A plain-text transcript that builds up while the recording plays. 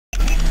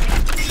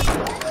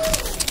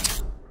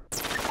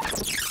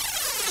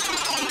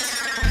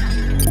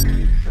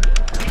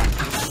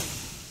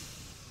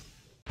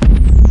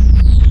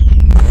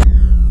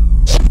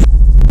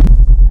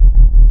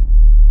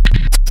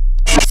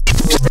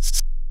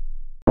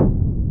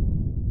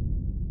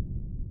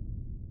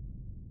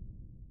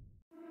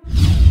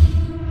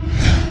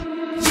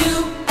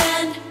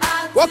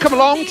Welcome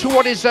along to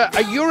what is a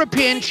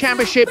European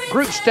Championship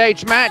group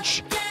stage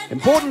match.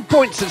 Important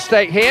points at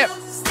stake here.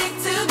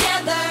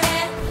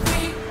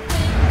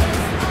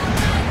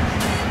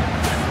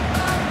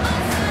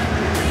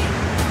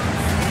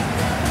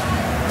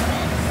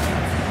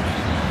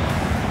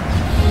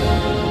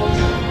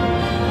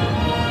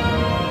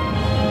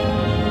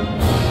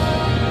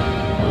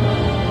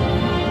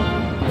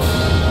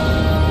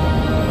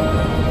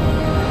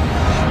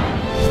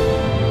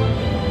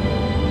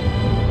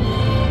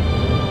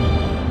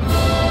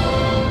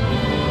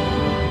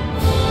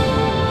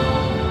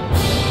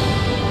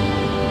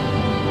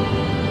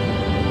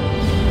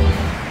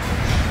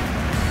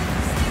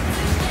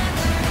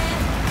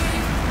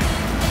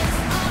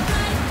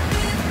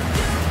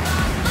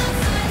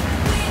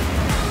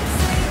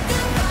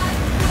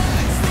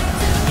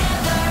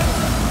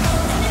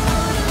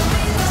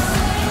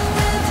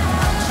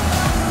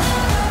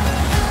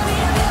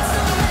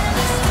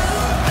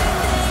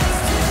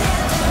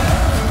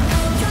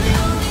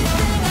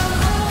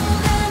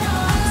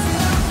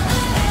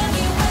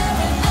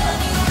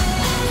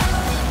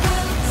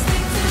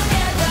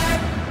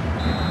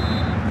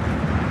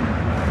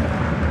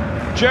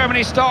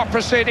 Germany start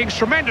proceedings.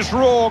 Tremendous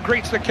roar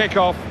greets the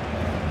kickoff.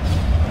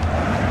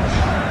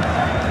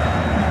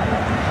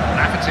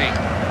 Lafferty.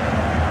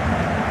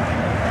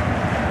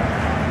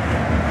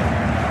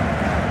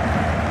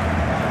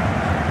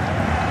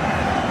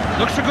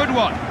 Looks a good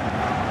one.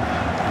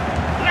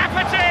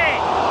 Lafferty!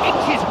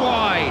 Inches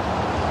wide.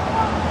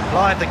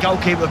 Clive, the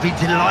goalkeeper, would be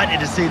delighted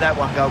to see that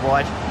one go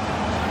wide.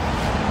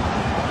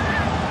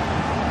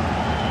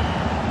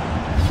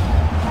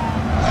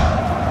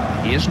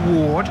 Here's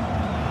Ward.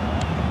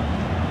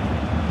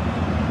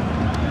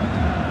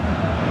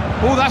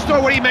 Oh, that's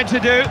not what he meant to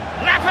do.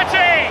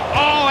 Lafferty!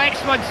 Oh,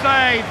 excellent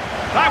save.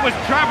 That was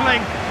travelling.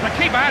 The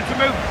keeper had to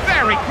move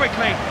very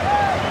quickly.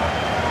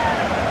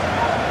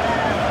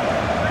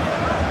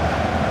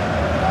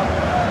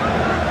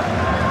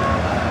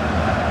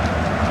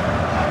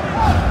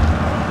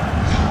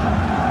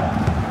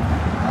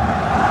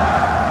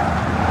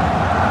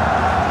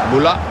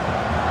 Muller.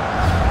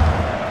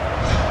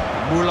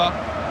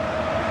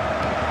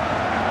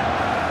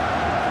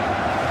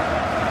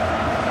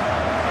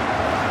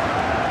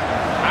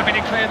 Happy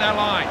to clear their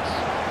lines.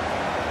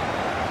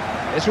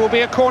 This will be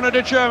a corner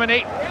to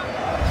Germany.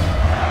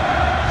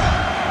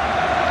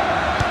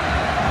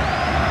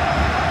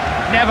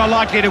 Never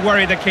likely to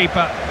worry the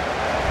keeper.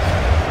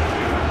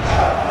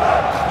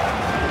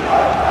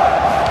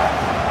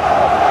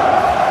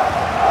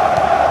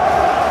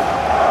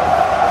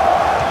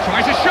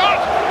 Tries a shot,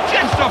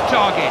 just off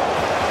target.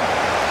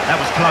 That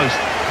was close.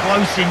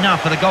 Close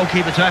enough for the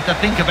goalkeeper to have to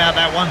think about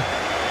that one.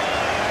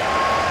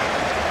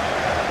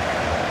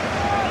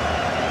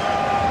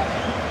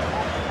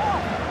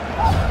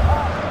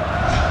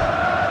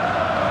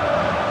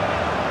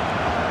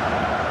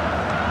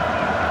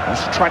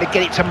 Let's try to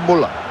get it to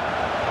Muller.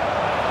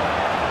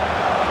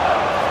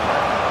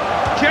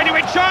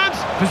 Genuine chance.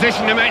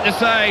 Position to make the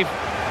save.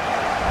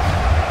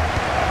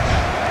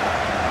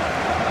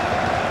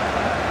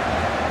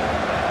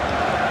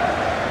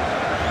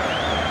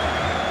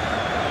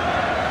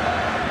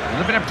 A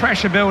little bit of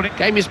pressure building.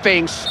 Game is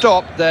being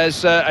stopped.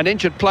 There's an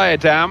injured player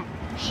down.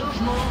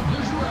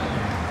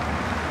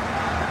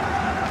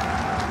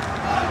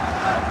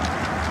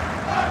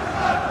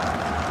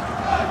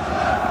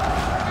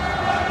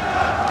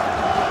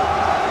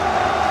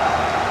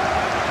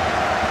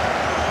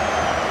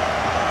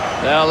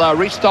 They'll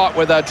restart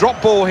with a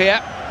drop ball here.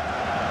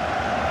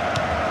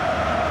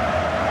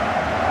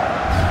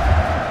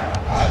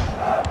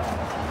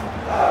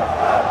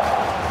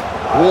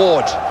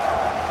 Ward.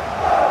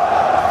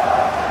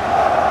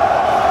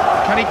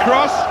 Can he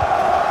cross?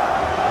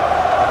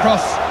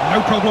 Cross,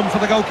 no problem for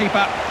the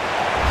goalkeeper.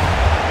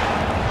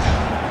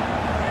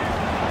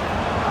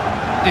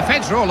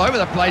 Defence are all over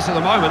the place at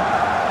the moment.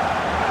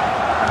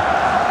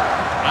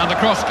 And the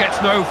cross gets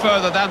no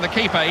further than the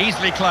keeper,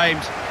 easily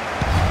claimed.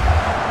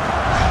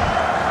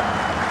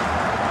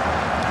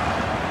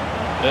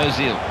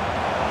 Özil.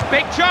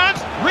 Big chance,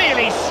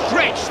 really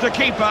stretched the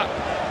keeper.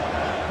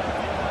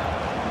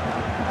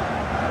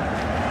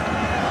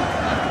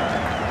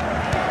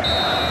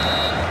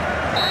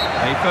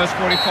 The first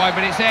 45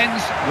 minutes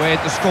ends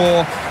with the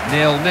score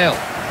 0-0.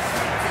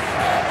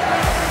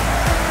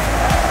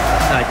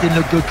 No, it didn't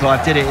look good,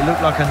 Clive, did it? It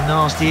looked like a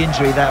nasty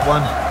injury, that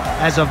one.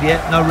 As of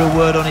yet, no real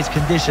word on his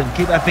condition.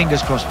 Keep our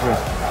fingers crossed for him.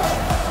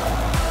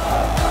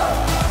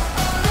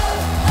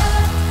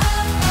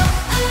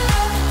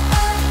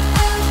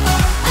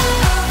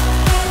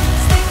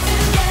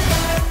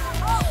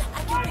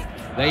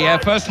 The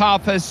first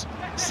half has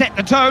set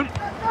the tone.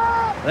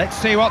 Let's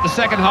see what the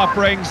second half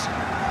brings.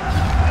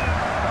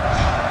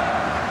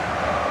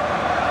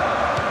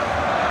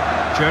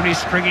 Germany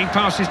stringing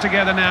passes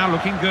together now,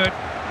 looking good.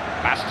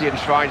 Bastian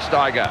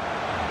Schweinsteiger.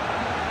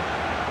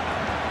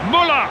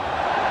 Muller!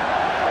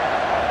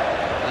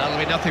 That'll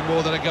be nothing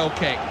more than a goal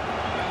kick.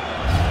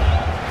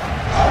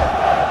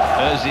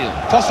 Özil.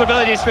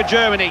 Possibilities for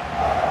Germany.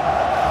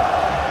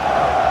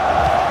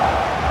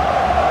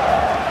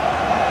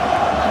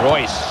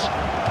 Royce.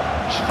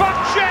 Spot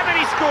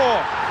Germany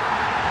score!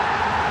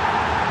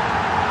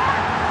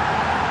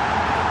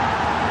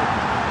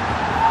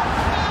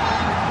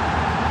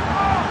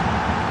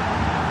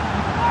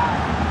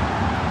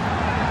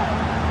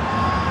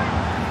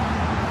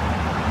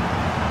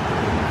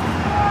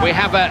 We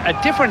have a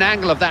different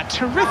angle of that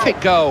terrific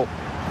goal.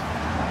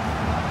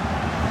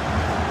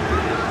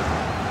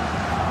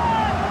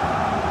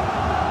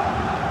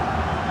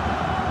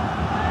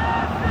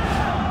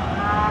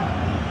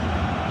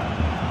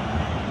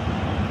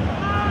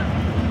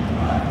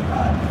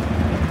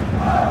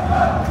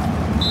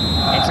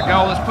 It's a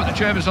goal that's put the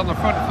Germans on the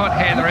front foot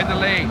here. They're in the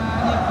lead.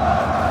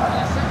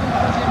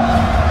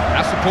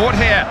 Now support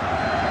here.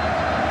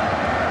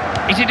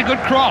 Is it a good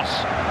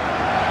cross?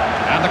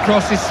 And the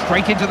cross is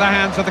straight into the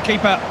hands of the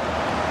keeper.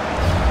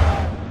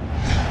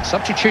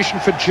 Substitution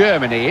for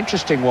Germany,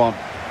 interesting one.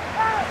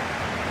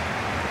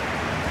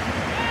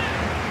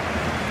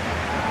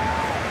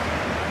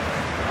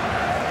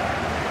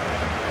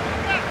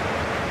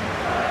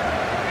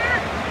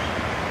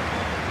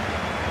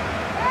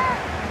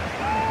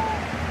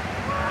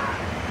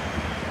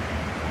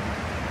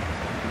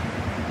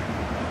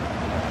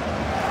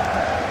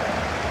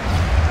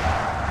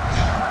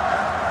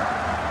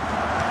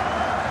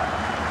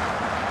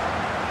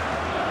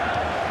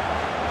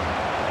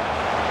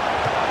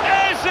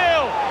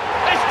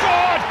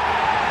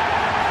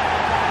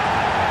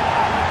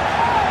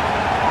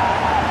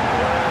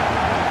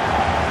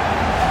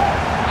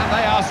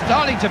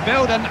 Starting to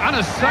build an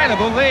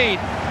unassailable lead.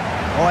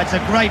 Oh, it's a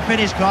great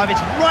finish, Clive. It's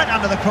right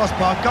under the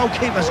crossbar.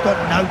 Goalkeeper's got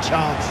no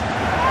chance.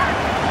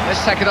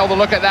 Let's take another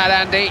look at that,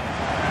 Andy.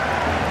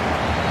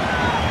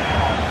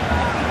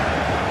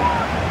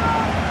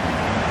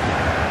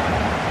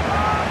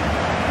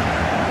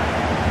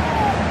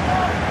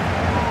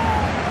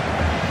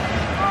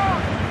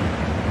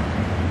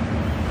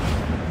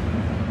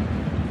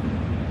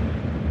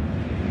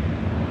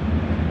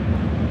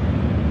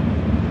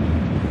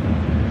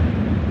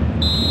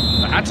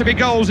 Had to be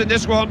goals in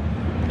this one.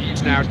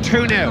 It's now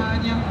 2-0.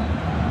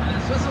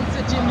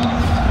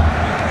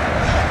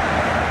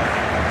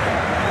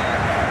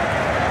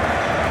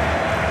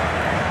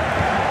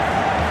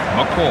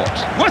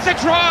 McCourt. Worth a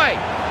try!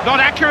 Not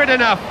accurate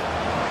enough.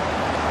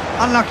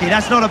 Unlucky,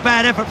 that's not a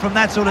bad effort from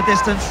that sort of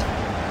distance.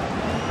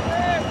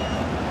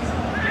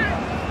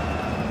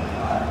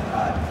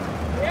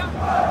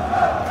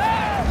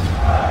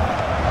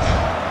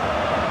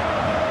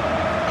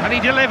 Can he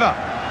deliver?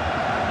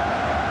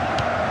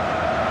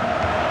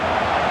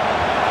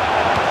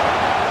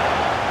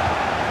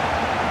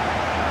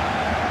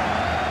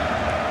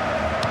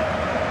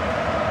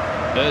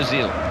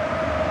 Ozil.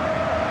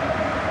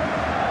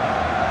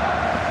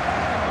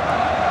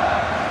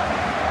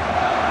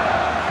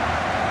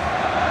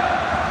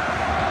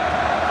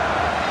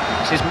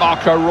 This is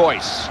Marco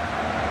Royce.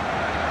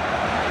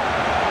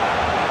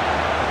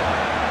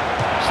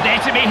 It's there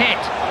to be hit.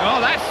 Oh,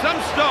 that's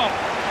some stop.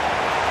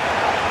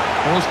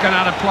 Ball's gone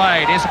out of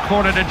play. It is a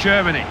corner to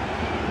Germany.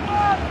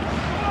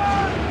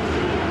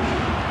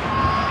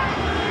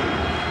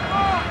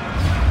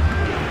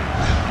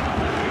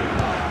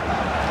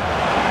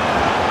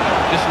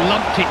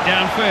 Lumped it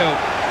downfield.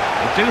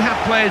 They do have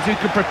players who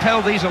can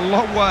propel these a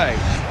long way.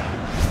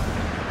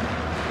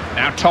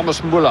 Now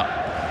Thomas Müller.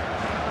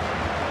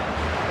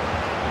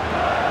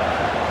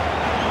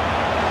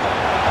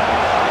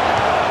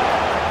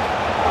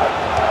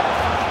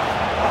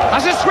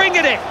 Has a swing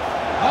at it.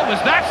 What was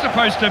that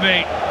supposed to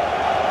be?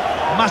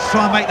 Must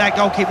try and make that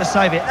goalkeeper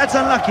save it. That's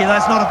unlucky,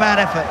 that's not a bad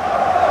effort.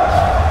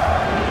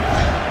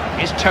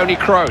 Here's Toni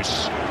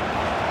Kroos.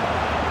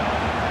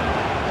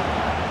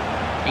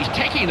 He's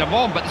taking them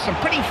on, but there's some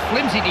pretty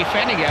flimsy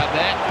defending out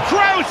there.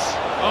 Kroos!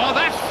 Oh,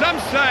 that's some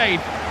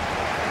save.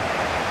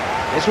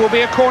 This will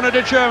be a corner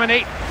to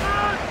Germany.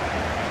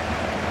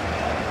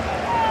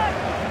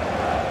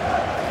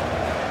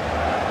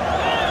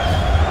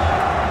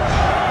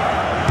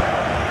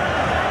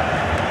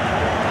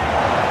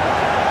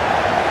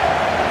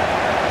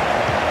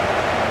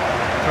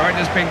 Throwing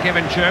has been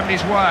given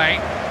Germany's way.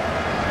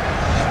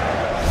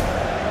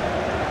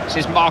 This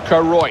is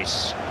Marco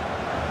Royce.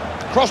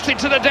 Crossed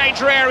into the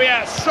danger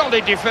area,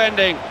 solid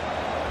defending.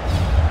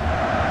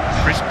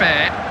 Chris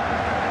Bear.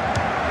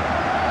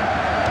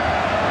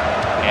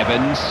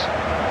 Evans.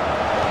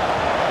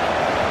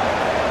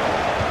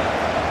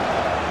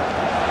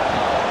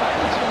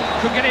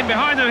 Could get in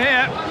behind them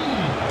here.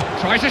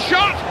 Tries a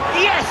shot.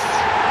 Yes!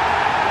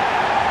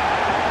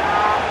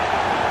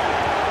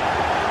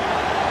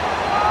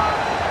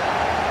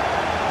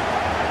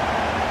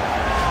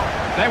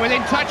 They're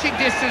within touching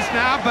distance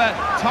now, but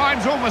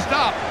time's almost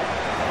up.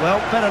 Well,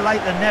 better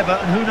late than never,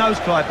 and who knows,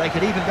 Clive, they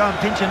could even go and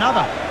pinch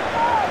another.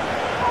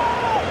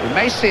 We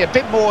may see a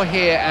bit more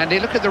here,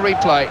 Andy. Look at the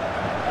replay.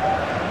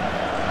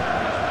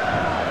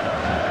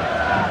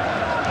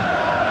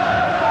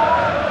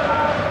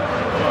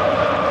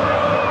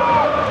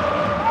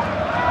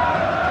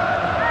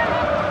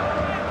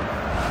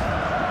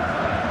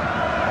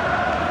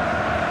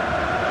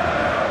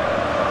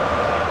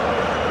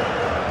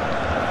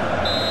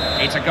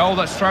 It's a goal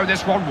that's thrown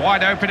this one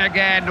wide open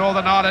again.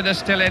 Northern Ireland are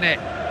still in it.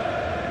 That's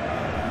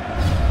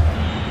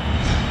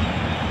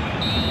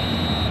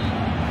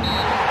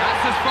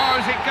as far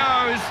as it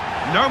goes.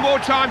 No more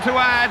time to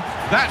add.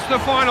 That's the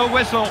final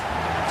whistle.